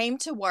 they came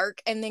to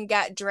work and then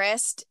got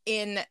dressed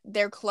in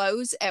their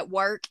clothes at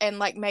work and,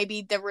 like,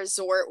 maybe the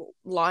resort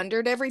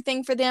laundered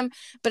everything for them.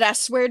 But I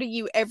swear to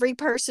you, every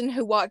person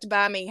who walked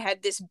by me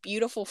had this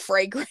beautiful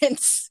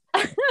fragrance.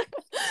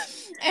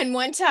 And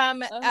one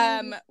time,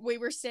 we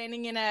were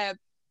standing in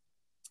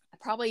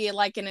probably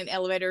like in an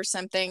elevator or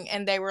something,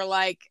 and they were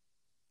like,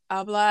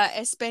 "Habla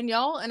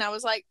español," and I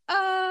was like,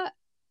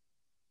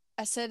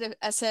 I said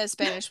a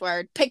Spanish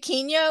word.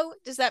 Pequeño.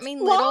 Does that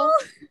mean little?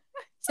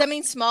 Does that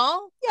mean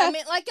small? Yeah. I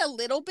meant like a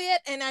little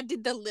bit, and I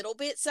did the little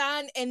bit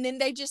sign, and then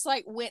they just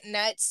like went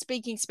nuts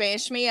speaking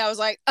Spanish to me. I was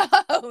like,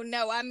 oh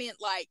no, I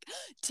meant like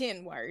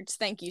 10 words.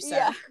 Thank you, sir.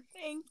 Yeah,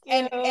 thank you.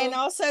 And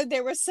also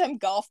there was some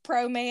golf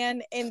pro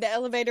man in the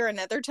elevator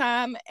another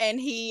time, and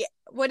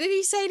what did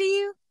he say to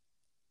you?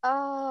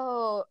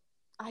 Oh,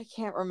 I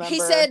can't remember.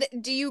 He said,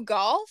 "Do you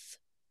golf?"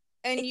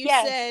 And you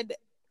said,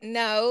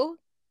 "No."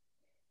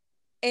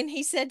 And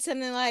he said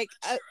something like,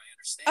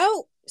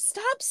 "Oh,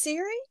 stop,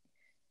 Siri."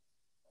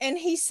 And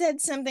he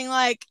said something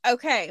like,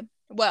 "Okay,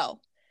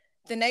 well,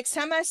 the next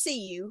time I see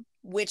you,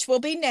 which will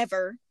be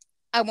never,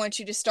 I want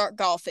you to start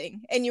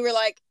golfing." And you were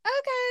like,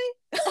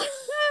 "Okay."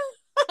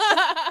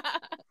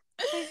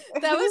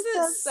 That was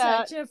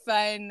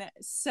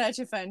such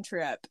a fun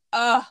trip.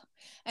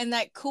 And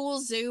that cool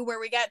zoo where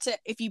we got to,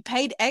 if you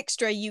paid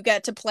extra, you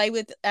got to play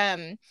with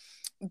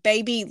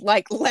baby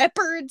like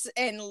leopards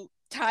and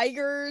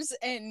tigers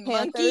and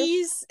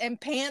monkeys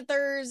and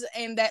panthers,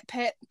 and that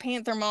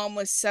panther mom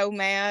was so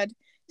mad.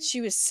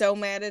 She was so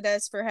mad at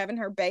us for having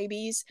her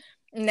babies.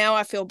 Now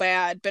I feel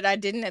bad, but I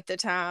didn't at the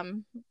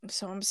time,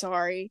 so I'm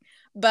sorry.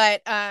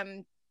 But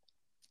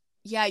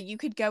yeah, you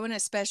could go in a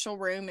special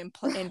room and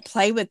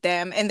play with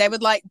them, and they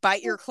would like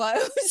bite your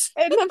clothes.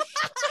 And the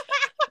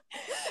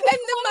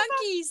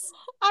monkeys.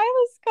 I have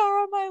a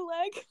scar on my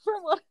leg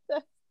from one of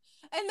them.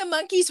 And the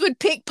monkeys would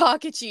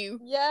pickpocket you.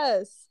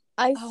 Yes.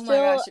 I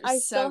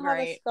still have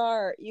a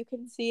scar. You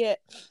can see it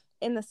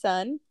in the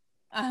sun.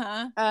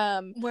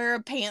 Where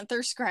a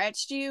panther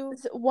scratched you.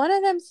 One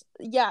of them,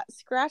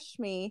 scratched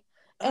me,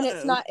 and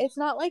it's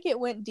not like it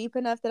went deep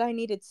enough that I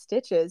needed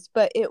stitches,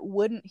 but it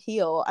wouldn't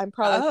heal. I'm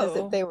probably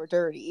because they were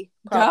dirty.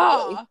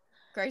 Probably.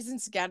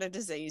 Grayson's got a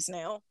disease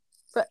now,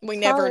 but we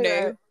never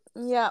knew.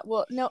 Yeah,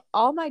 well, no,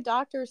 all my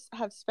doctors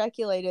have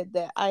speculated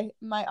that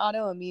my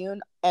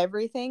autoimmune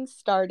everything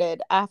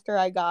started after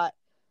I got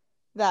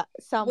that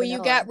salmonella. Well,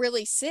 you got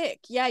really sick.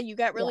 Yeah, you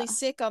got really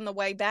sick on the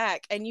way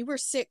back, and you were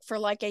sick for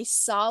like a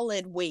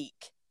solid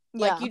week.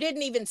 Like you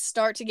didn't even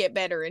start to get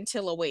better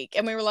until a week,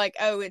 and we were like,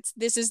 "Oh,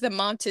 this is the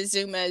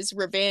Montezuma's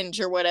revenge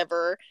or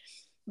whatever."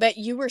 But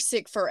you were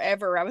sick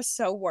forever. I was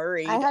so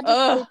worried. I had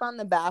to sleep on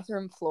the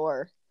bathroom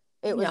floor.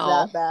 It was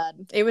that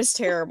bad. It was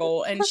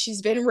terrible, and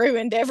she's been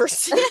ruined ever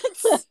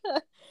since.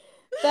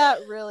 That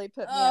really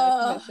put me out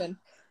of commission.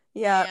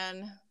 Yeah,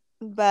 man.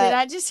 But did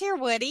I just hear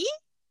Woody?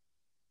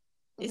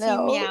 Is he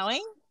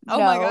meowing? Oh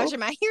my gosh,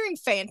 am I hearing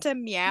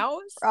phantom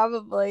meows?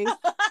 Probably.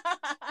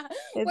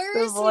 Where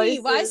is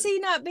he? Why is he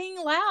not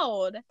being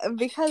loud?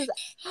 Because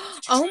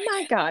oh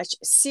my gosh,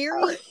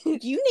 Siri,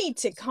 you need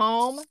to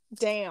calm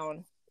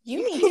down.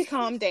 You need to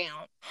calm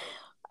down.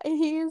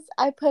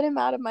 I put him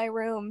out of my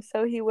room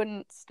so he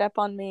wouldn't step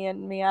on me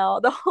and meow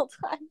the whole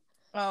time.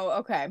 Oh,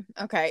 okay.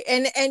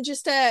 And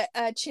just a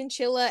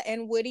Chinchilla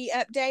and Woody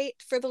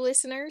update for the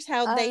listeners.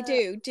 How'd they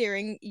do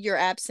during your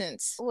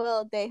absence?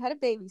 Well, they had a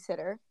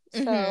babysitter.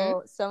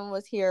 So someone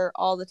was here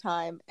all the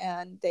time,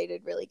 and they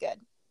did really good.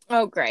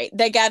 Oh, great.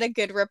 They got a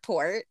good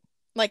report.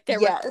 Like their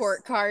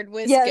report card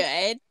was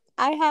good.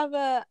 I have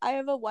a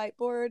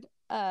whiteboard,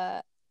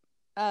 a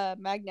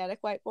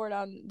magnetic whiteboard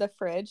on the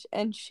fridge,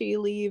 and she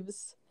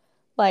leaves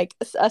like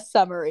a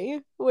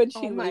summary when she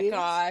leaves. Oh my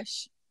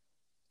gosh.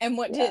 And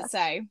what did it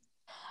say?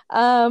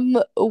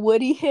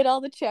 Woody hit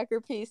all the checker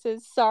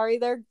pieces. Sorry,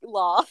 they're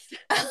lost.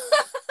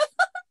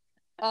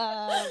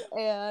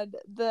 And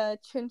the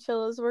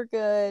chinchillas were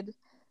good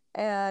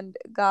and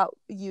got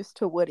used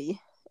to Woody,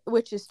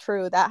 which is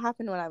true. That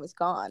happened when I was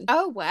gone.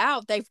 Oh,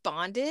 wow. They've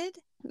bonded?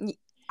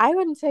 I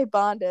wouldn't say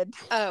bonded.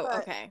 Oh,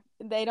 okay.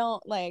 They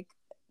don't like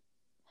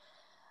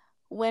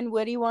when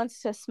Woody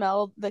wants to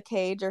smell the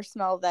cage or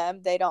smell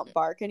them, they don't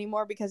bark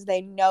anymore because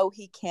they know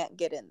he can't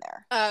get in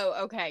there.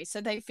 Oh, okay. So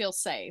they feel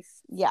safe.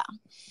 Yeah.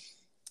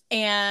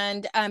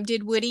 And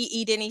did Woody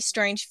eat any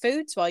strange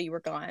foods while you were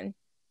gone?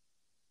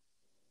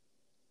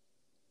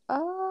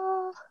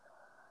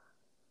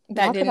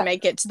 That Not didn't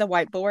make it to the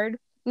whiteboard?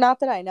 Not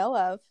that I know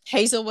of.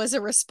 Hazel was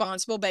a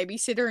responsible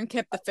babysitter and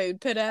kept the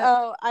food put up.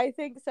 Oh, I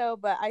think so,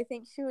 but I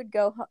think she would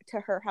go to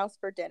her house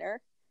for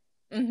dinner.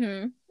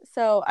 Mm-hmm.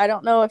 So I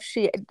don't know if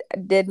she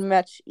did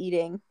much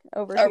eating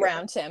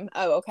around him.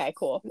 Oh, okay,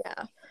 cool.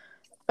 Yeah,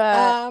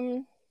 but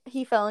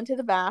he fell into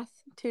the bath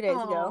 2 days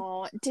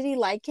ago. Did he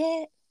like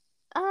it?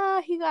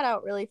 He got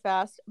out really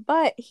fast,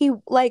 but he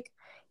wants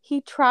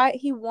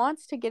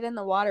to get in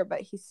the water,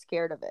 but he's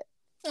scared of it.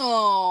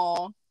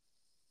 Oh,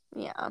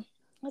 yeah.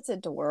 That's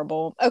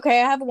adorable.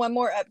 Okay, I have one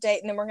more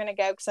update and then we're gonna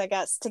go because I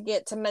got to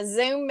get to my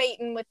Zoom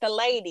meeting with the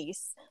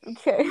ladies.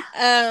 Okay.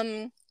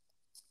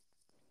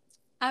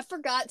 I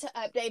forgot to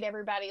update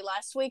everybody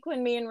last week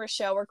when me and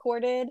Rochelle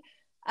recorded.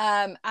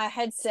 I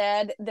had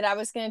said that I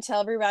was going to tell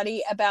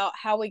everybody about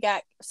how we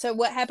got. So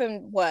what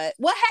happened? What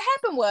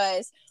happened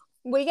was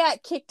we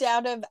got kicked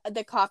out of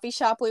the coffee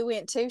shop we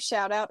went to.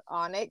 Shout out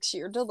Onyx,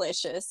 you're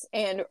delicious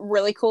and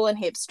really cool and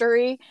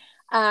hipstery.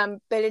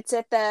 But it's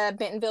at the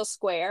Bentonville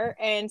Square,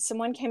 and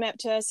someone came up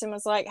to us and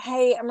was like,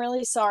 "Hey, I'm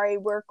really sorry.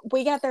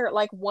 We got there at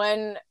like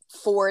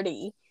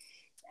 1:40,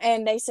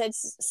 and they said,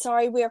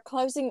 sorry, we are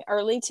closing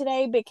early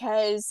today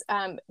because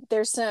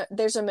there's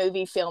a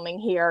movie filming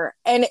here."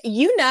 And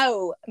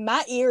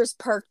my ears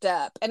perked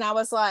up, and I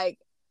was like,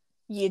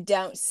 "You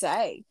don't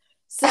say."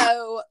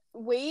 So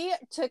we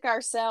took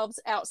ourselves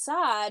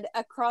outside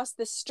across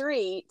the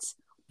street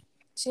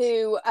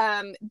to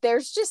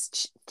there's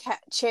just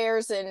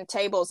chairs and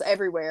tables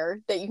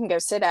everywhere that you can go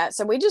sit at.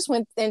 So we just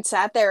went and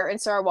sat there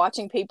and started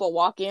watching people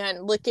walk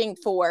in looking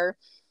for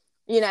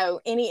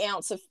any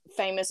ounce of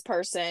famous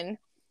person.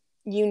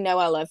 I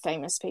love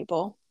famous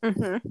people.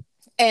 Mm-hmm.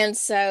 And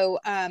so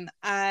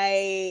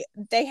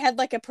they had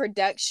like a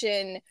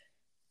production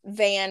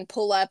van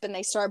pull up and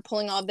they started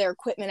pulling all their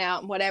equipment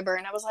out and whatever,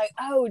 and I was like,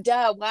 oh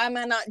duh, why am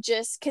I not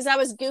just, because I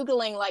was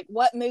googling like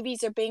what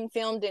movies are being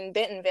filmed in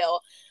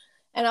Bentonville,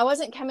 and I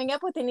wasn't coming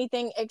up with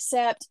anything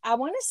except I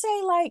want to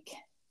say like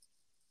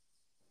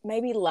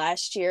maybe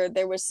last year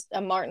there was a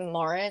Martin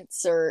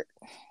Lawrence or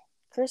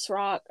Chris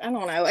Rock. I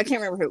don't know. I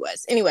can't remember who it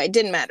was. Anyway, it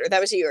didn't matter.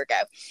 That was a year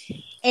ago.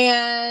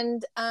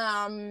 And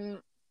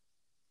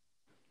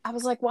I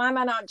was like, why am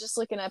I not just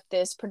looking up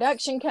this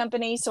production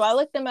company? So I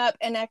looked them up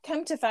and I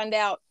come to find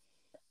out,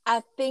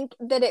 I think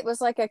that it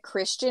was like a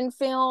Christian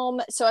film.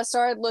 So I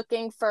started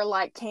looking for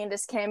like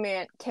Candace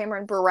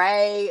Cameron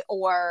Bure,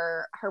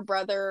 or her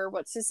brother,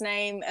 what's his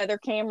name? Other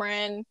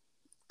Cameron,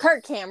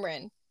 Kirk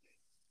Cameron.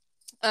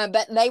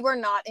 But they were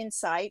not in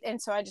sight,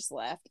 and so I just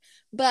left.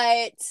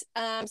 But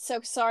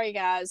so sorry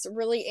guys,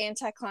 really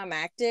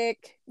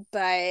anticlimactic,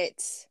 but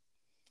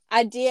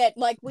I did,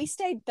 like, we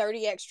stayed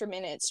 30 extra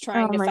minutes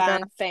trying to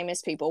find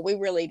famous people. We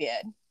really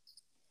did.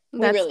 We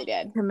really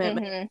did.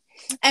 Commitment.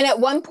 Mm-hmm. And at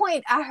one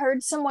point I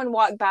heard someone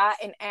walk by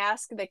and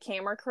ask the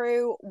camera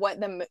crew what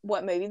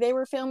movie they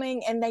were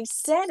filming, and they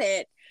said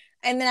it,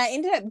 and then I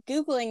ended up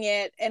Googling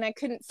it and I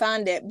couldn't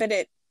find it, but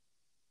it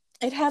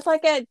had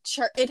like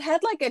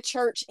a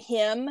church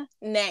hymn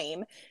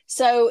name.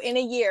 So in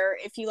a year,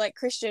 if you like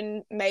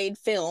Christian made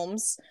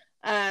films,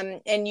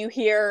 and you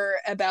hear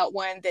about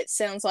one that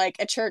sounds like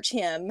a church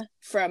hymn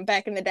from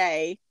back in the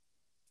day,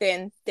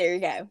 then there you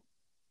go.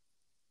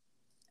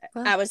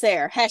 Wow. I was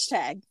there.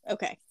 #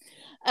 Okay.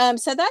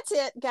 So that's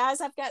it,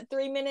 guys. I've got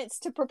 3 minutes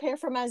to prepare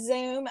for my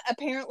Zoom.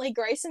 Apparently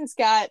Grayson's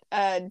got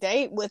a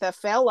date with a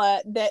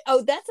fella that's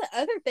the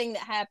other thing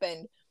that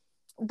happened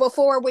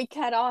before we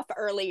cut off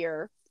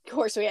earlier. Of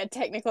course, we had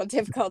technical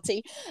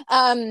difficulty.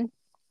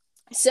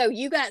 So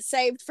you got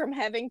saved from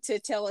having to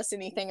tell us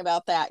anything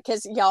about that,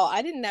 because y'all,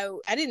 I didn't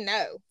know.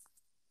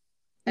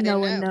 No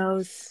one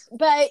knows.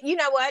 But you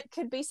know what?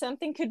 Could be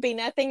something, could be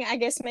nothing. I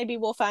guess maybe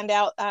we'll find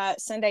out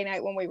Sunday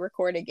night when we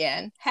record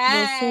again.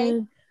 Hey.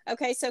 We'll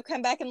okay, so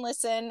come back and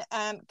listen.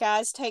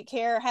 Guys, take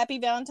care. Happy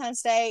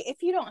Valentine's Day.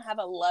 If you don't have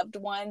a loved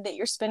one that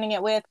you're spending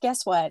it with,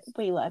 guess what?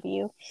 We love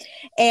you.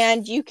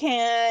 And you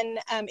can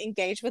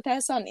engage with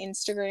us on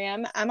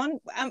Instagram.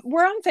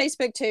 We're on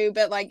Facebook too,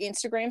 but like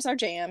Instagram's our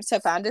jam. So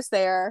find us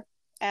there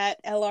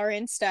at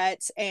LRN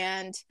Stutz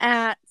and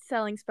at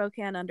Selling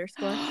Spokane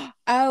 _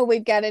 Oh,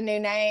 we've got a new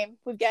name.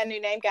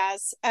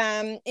 Guys.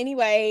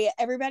 Anyway,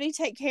 everybody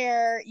take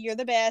care. You're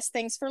the best.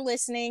 Thanks for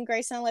listening.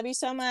 Grayson, I love you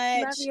so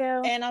much. Love you.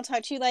 And I'll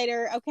talk to you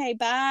later. Okay,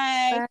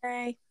 bye.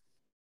 Bye.